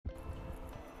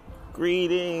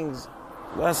Greetings.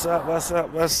 What's up? What's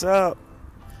up? What's up?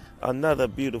 Another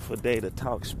beautiful day to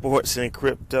talk sports and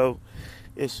crypto.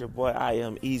 It's your boy, I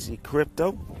Am Easy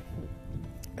Crypto.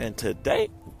 And today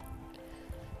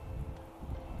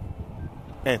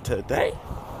is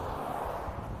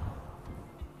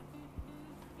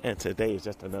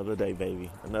just another day,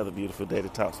 baby. Another beautiful day to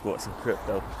talk sports and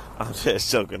crypto. I'm just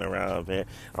joking around, man.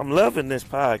 I'm loving this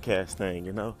podcast thing,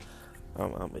 you know.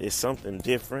 It's something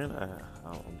different.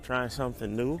 I'm trying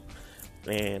something new.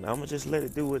 And I'm going to just let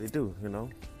it do what it do, you know.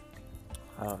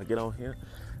 Get on here,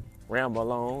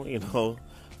 ramble on, you know.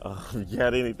 You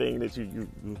got anything that you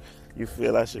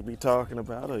feel I should be talking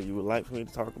about or you would like for me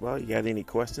to talk about? You got any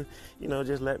questions? You know,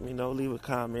 just let me know. Leave a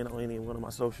comment on any one of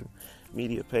my social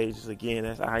media pages. Again,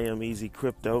 that's I Am Easy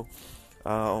Crypto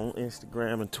on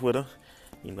Instagram and Twitter.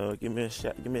 You know, give me a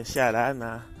shout out,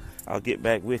 and I'll get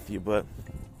back with you. But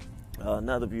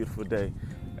another beautiful day,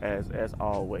 as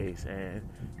always. And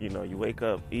you know, you wake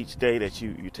up each day that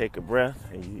you take a breath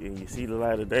and you see the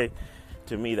light of day.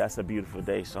 To me, that's a beautiful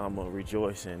day. So I'm gonna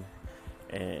rejoice and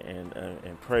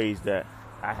praise that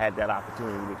I had that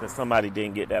opportunity, because somebody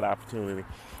didn't get that opportunity.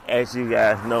 As you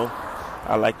guys know,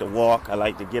 I like to walk, I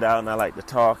like to get out, and I like to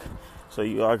talk. So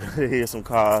you are gonna hear some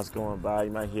cars going by.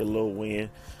 You might hear a little wind,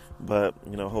 but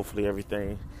you know, hopefully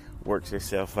everything works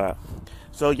itself out.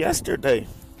 So yesterday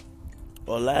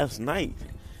or last night,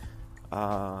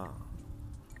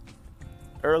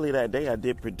 early that day, I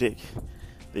did predict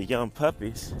the young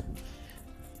puppies,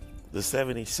 the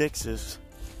 76ers,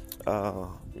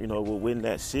 you know, will win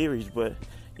that series. But,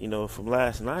 you know, from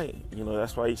last night, you know,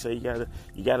 that's why you say you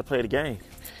gotta play the game.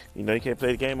 You know, you can't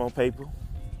play the game on paper.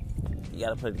 You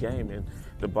gotta play the game. And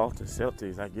the Boston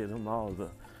Celtics, I give them all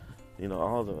the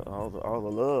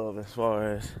love as far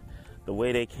as the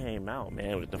way they came out,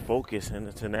 man, with the focus and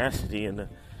the tenacity and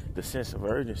the sense of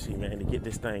urgency, man, to get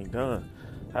this thing done.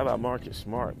 How about Marcus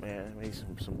Smart, man? Made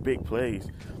some big plays.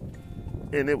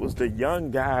 And it was the young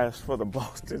guys for the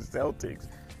Boston Celtics.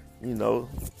 You know,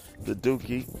 the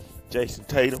Dookie, Jason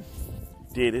Tatum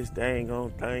did his thing.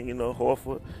 You know,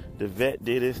 Horford, the vet,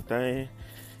 did his thing.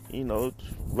 You know,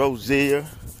 Rozier,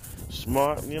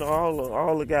 Smart, you know,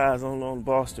 all the guys on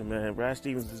Boston, man. Brad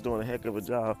Stevens is doing a heck of a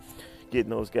job getting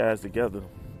those guys together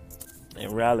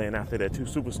and rallying after their two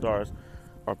superstars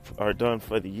are done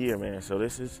for the year, man. So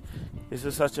this is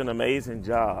such an amazing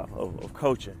job of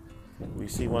coaching. We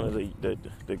see one of the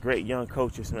great young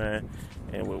coaches, man,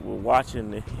 and we're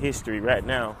watching the history right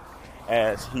now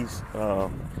as he's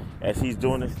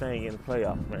doing his thing in the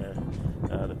playoffs, man.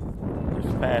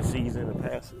 This past season, the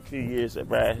past few years that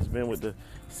Brad has been with the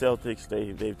Celtics,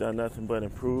 they've done nothing but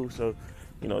improve. So,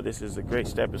 you know, this is a great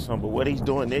stepping stone. But what he's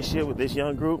doing this year with this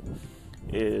young group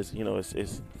is, you know,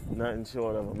 it's nothing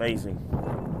short of amazing.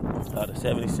 The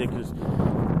 76ers,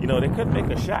 you know, they couldn't make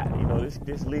a shot. You know,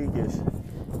 this league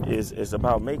is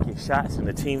about making shots, and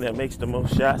the team that makes the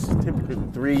most shots, typically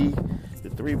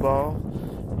the three ball,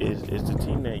 is the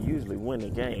team that usually win the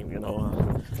game. You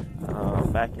know,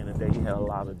 back in the day, you had a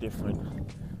lot of different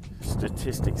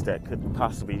statistics that could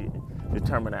possibly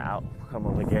determine the outcome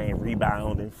of a game: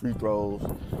 rebounding, free throws,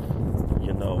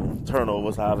 you know,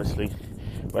 turnovers, obviously.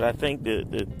 But I think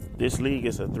that this league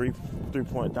is a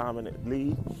three-point dominant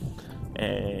league,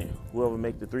 and whoever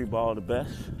make the three ball the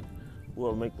best,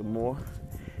 whoever make the more,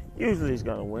 usually is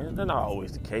going to win. That's not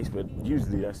always the case, but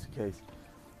usually that's the case.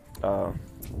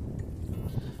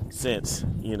 Since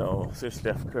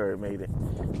Steph Curry made it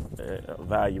a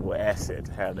valuable asset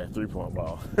to have that three-point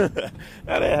ball.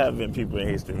 Now, there have been people in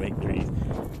history make threes,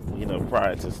 you know,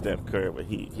 prior to Steph Curry, but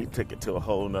he took it to a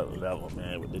whole nother level,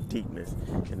 man, with the deepness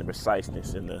and the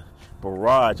preciseness and the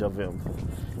barrage of him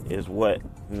is what,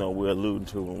 you know, we're alluding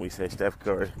to when we say Steph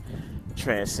Curry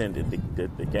transcended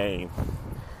the game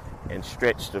and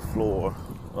stretched the floor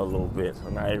a little bit. So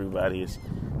now everybody is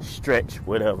stretched,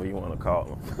 whatever you want to call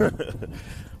them.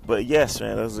 But yes,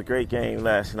 man, it was a great game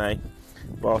last night.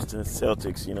 Boston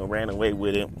Celtics, you know, ran away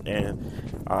with it, and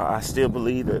I still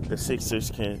believe that the Sixers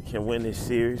can win this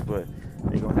series, but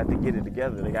they're gonna have to get it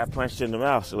together. They got punched in the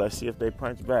mouth, so let's see if they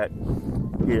punch back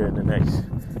here in the next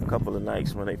couple of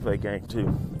nights when they play game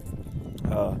 2.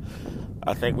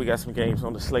 I think we got some games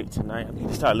on the slate tonight. I need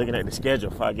to start looking at the schedule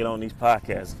before I get on these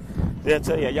podcasts. They'll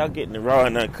tell you, y'all getting the raw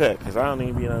and uncut, because I don't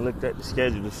even looked at the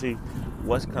schedule to see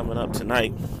what's coming up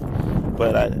tonight.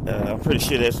 But I'm pretty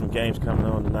sure there's some games coming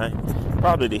on tonight.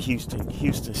 Probably the Houston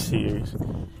series.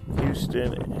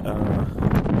 Houston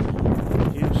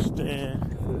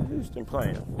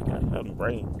playing. They got having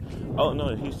rain. Oh no,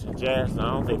 the Houston Jazz. No,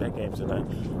 I don't think that game's tonight.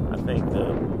 I think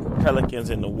the Pelicans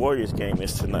and the Warriors game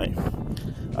is tonight.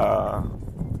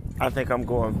 I think I'm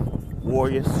going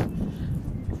Warriors.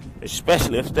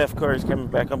 Especially if Steph Curry's coming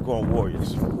back, I'm going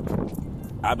Warriors.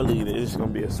 I believe that it's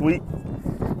going to be a sweep.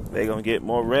 They're going to get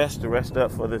more rest to rest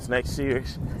up for this next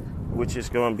series, which is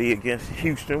going to be against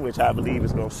Houston, which I believe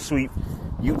is going to sweep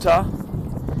Utah.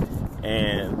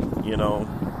 And,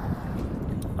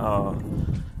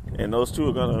 and those two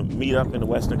are going to meet up in the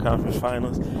Western Conference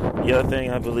Finals. The other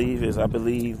thing I believe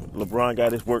LeBron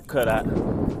got his work cut out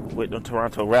with the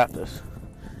Toronto Raptors.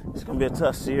 It's going to be a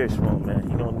tough series for him, man.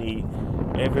 He's going to need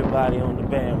everybody on the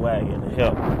bandwagon to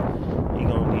help. He's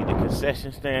going to need the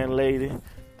concession stand lady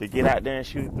to get out there and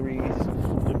shoot threes.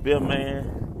 The bill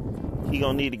man, he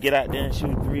going to need to get out there and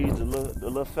shoot threes. The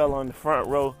little fella on the front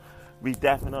row be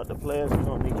dapping up the players. He's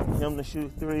going to need him to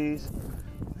shoot threes.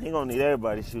 He's going to need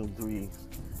everybody shooting threes.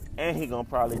 And he's going to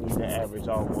probably need to average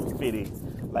almost 50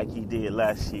 like he did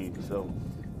last year. So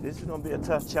this is going to be a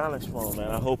tough challenge for him, man.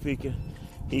 I hope he can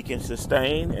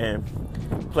sustain and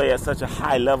play at such a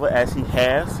high level as he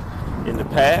has in the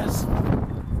past.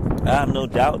 I have no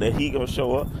doubt that he's going to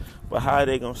show up. But how are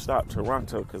they going to stop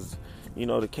Toronto? Because, the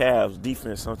Cavs'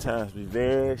 defense sometimes be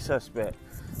very suspect.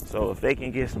 So if they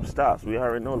can get some stops, we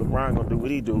already know LeBron going to do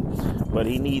what he do. But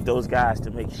he needs those guys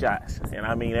to make shots. And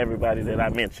I mean everybody that I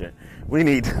mentioned. We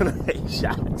need them to make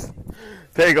shots.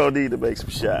 They going to need to make some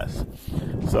shots.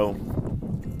 So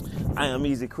I am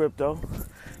Easy Crypto.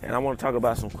 And I want to talk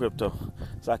about some crypto.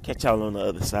 So I'll catch y'all on the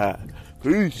other side.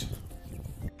 Peace.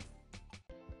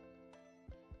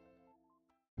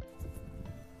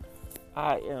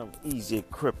 I am Easy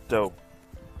Crypto.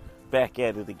 Back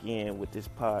at it again with this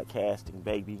podcasting,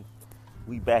 baby.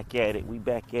 We back at it.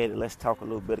 Let's talk a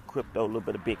little bit of crypto, a little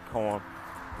bit of Bitcoin.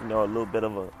 A little bit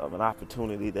of an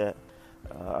opportunity that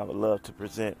I would love to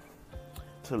present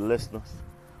to the listeners.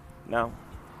 Now,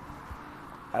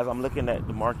 as I'm looking at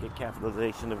the market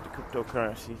capitalization of the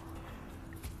cryptocurrency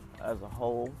as a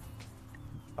whole,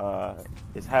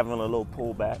 it's having a little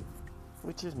pullback,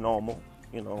 which is normal,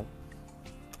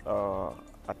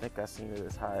 I think I've seen it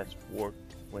as high as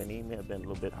 420, may have been a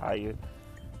little bit higher,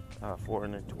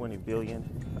 420 billion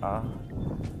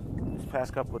this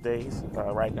past couple of days.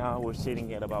 Right now we're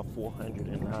sitting at about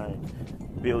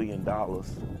 $409 billion, the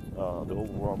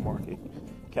overall market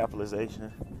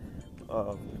capitalization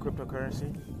of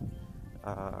cryptocurrency.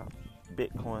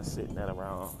 Bitcoin sitting at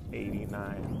around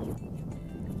 89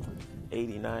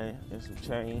 and some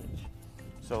change.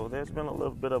 So there's been a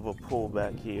little bit of a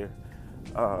pullback here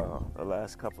the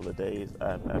last couple of days.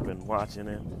 I've been watching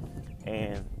it,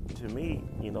 and to me,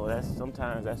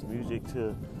 that's music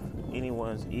to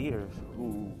anyone's ears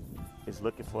who is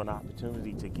looking for an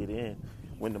opportunity to get in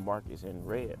when the market's in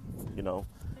red.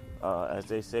 As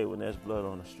they say, when there's blood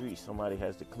on the street, somebody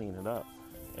has to clean it up.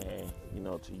 And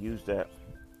to use that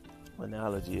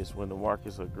analogy, is when the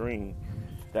markets are green,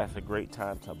 that's a great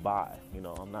time to buy.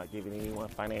 I'm not giving anyone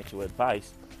financial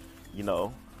advice,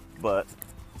 but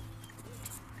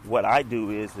what I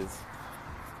do is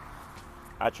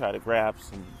I try to grab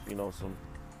some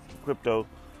crypto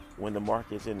when the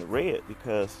market's in the red,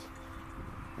 because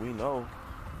we know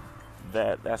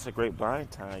that that's a great buying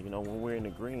time. When we're in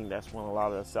the green, that's when a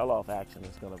lot of the sell-off action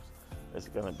is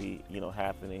gonna be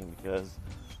happening, because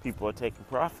people are taking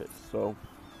profits. So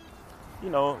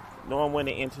knowing when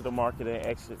to enter the market and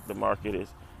exit the market is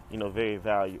very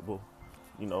valuable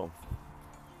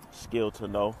skill to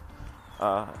know.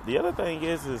 The other thing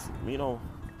is with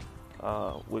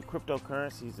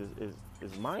cryptocurrencies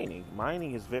is mining.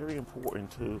 Mining is very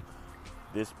important to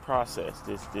this process,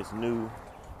 this new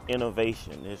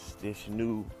innovation, this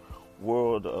new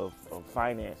world of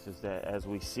finances that as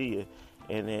we see it.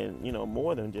 And then,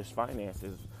 more than just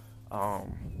finances,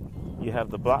 you have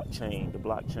the blockchain. The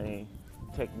blockchain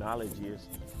technology is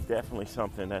definitely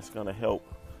something that's going to help,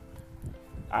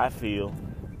 I feel,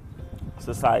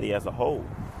 society as a whole.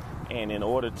 And in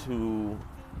order to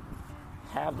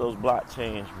have those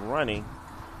blockchains running,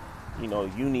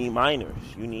 you need miners.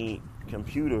 You need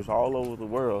computers all over the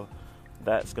world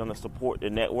that's going to support the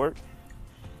network,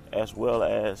 as well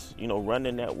as, run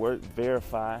the network,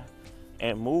 verify,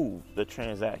 and move the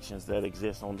transactions that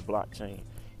exist on the blockchain.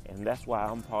 And that's why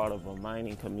I'm part of a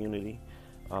mining community.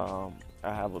 I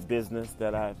have a business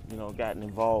that I've, gotten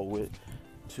involved with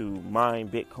to mine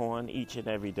Bitcoin each and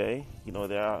every day.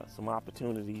 There are some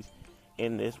opportunities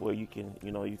in this where you can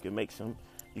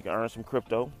earn some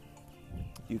crypto.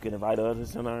 You can invite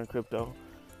others and earn crypto,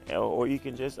 or you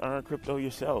can just earn crypto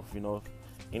yourself. If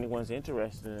anyone's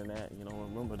interested in that,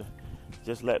 remember to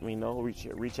just let me know.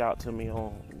 Reach out to me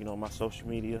on, my social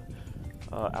media.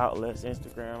 outlets: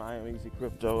 Instagram, I am Easy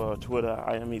Crypto, Twitter,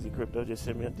 I am Easy Crypto. Just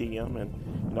send me a DM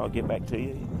and I'll get back to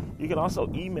you. You can also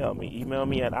email me. Email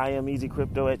me at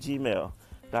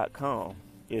iameasycrypto@gmail.com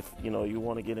if you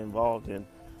want to get involved in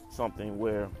something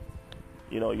where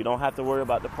you don't have to worry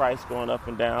about the price going up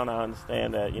and down. I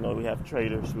understand that we have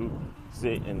traders who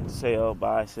sit and sell,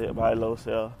 buy, low,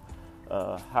 sell,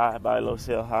 high, buy, low,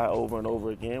 sell, high over and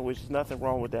over again, which is nothing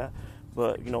wrong with that.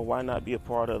 But why not be a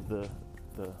part of the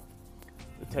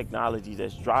technology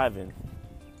that's driving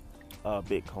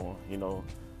Bitcoin?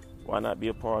 Why not be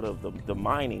a part of the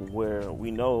mining, where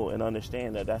we know and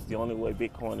understand that that's the only way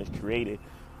Bitcoin is created,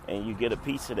 and you get a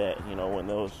piece of that. When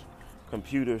those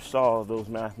computers solve those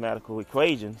mathematical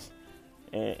equations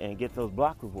and get those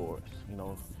block rewards.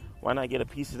 Why not get a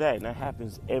piece of that? And that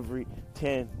happens every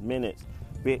 10 minutes.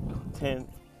 10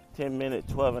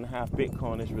 minutes, 12.5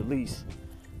 Bitcoin is released.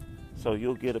 So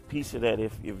you'll get a piece of that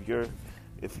if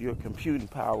your computing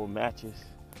power matches,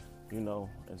 and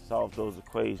solve those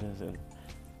equations and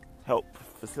help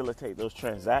facilitate those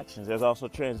transactions. There's also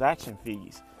transaction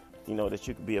fees, that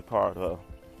you could be a part of.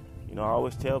 I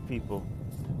always tell people,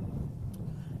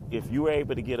 if you were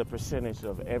able to get a percentage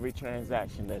of every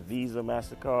transaction that Visa,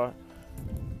 MasterCard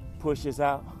pushes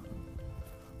out,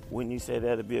 wouldn't you say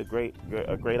that'd be a great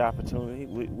opportunity?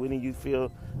 Wouldn't you feel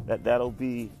that that'll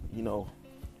be,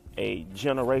 a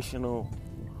generational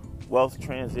wealth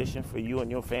transition for you and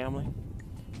your family?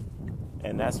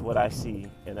 And that's what I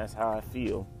see, and that's how I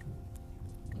feel.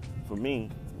 For me,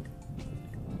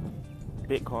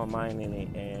 Bitcoin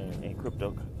mining and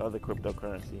other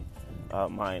cryptocurrency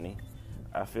mining,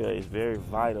 I feel is very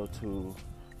vital to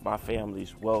my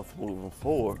family's wealth moving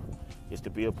forward, is to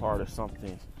be a part of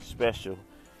something special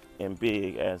and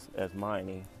big as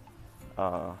mining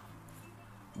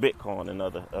Bitcoin and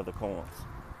other coins.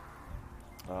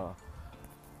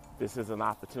 This is an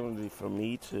opportunity for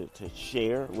me to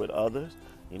share with others.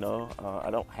 I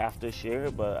don't have to share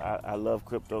it, but I love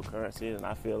cryptocurrency, and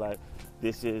I feel like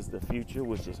this is the future,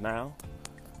 which is now.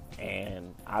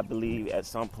 And I believe at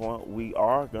some point we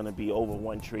are going to be over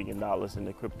 $1 trillion in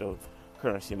the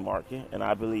cryptocurrency market. And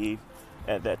I believe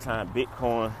at that time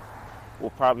Bitcoin will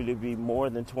probably be more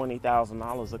than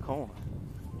 $20,000 a coin.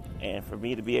 And for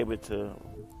me to be able to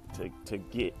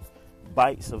get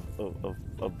bites of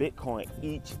Bitcoin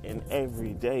each and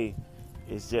every day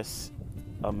is just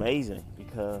amazing,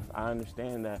 because I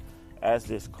understand that as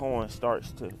this coin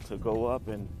starts to go up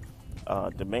and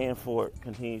demand for it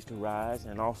continues to rise,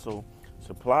 and also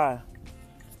supply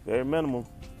very minimal,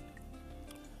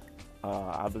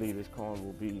 I believe this coin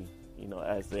will be,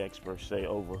 as the experts say,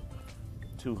 over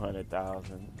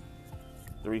 200,000,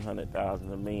 300,000,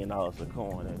 $1 million a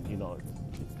coin. And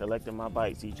collecting my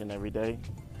bites each and every day,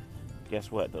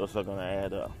 guess what? Those are going to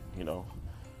add up.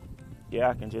 Yeah,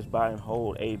 I can just buy and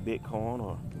hold a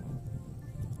Bitcoin,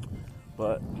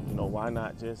 but why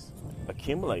not just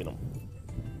accumulate them?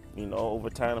 Over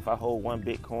time, if I hold 1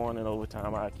 Bitcoin and over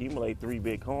time I accumulate 3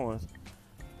 Bitcoins,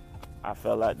 I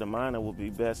felt like the miner would be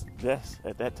best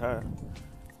at that time.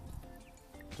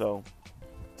 So,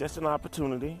 just an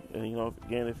opportunity. And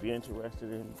again, if you're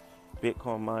interested in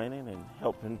Bitcoin mining and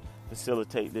helping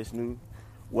facilitate this new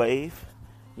wave,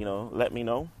 let me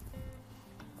know.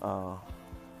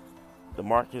 The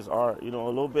markets are, a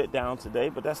little bit down today,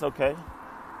 but that's okay.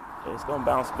 It's going to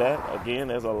bounce back. Again,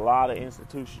 there's a lot of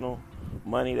institutional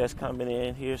money that's coming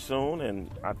in here soon,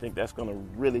 and I think that's going to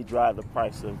really drive the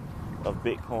price of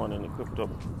Bitcoin and the crypto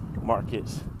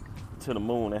markets to the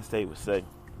moon, as they would say,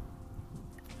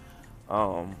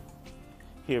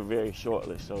 here very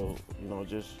shortly. So,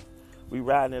 we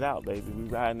riding it out, baby. We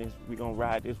going to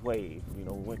ride this wave. We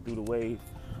went through the wave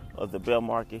of the bear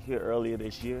market here earlier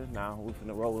this year. Now we're going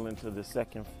to roll into the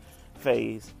second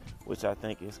phase, which I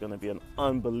think is going to be an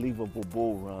unbelievable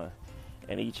bull run.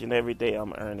 And each and every day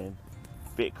I'm earning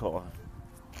Bitcoin.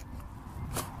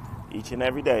 Each and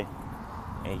every day.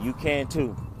 And you can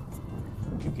too.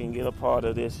 You can get a part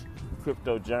of this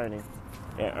crypto journey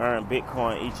and earn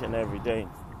Bitcoin each and every day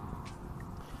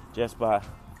just by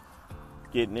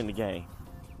getting in the game.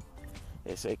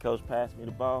 They say, Coach, pass me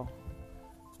the ball.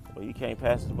 Well, you can't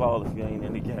pass the ball if you ain't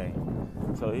in the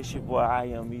game. So it's your boy, I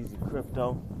Am Easy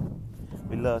Crypto.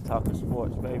 We love talking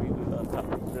sports, baby. We love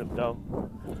talking crypto.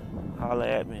 Holla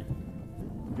at me.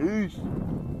 Peace.